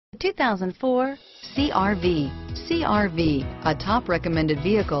2004 CR-V. CR-V, a top recommended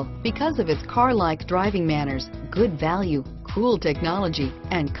vehicle because of its car-like driving manners, good value, cool technology,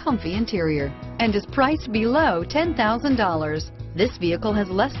 and comfy interior, and is priced below $10,000. This vehicle has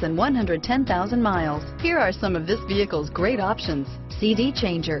less than 110,000 miles. Here are some of this vehicle's great options: CD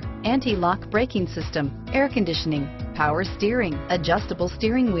changer, anti-lock braking system, air conditioning, power steering, adjustable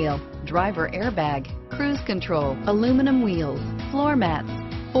steering wheel, driver airbag, cruise control, aluminum wheels, floor mats,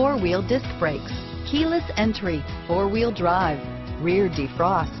 four-wheel disc brakes, keyless entry, four-wheel drive, rear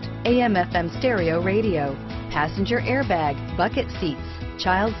defrost, AM/FM stereo radio, passenger airbag, bucket seats,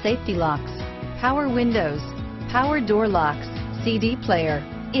 child safety locks, power windows, power door locks, CD player.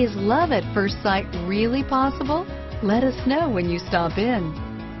 Is love at first sight really possible? Let us know when you stop in.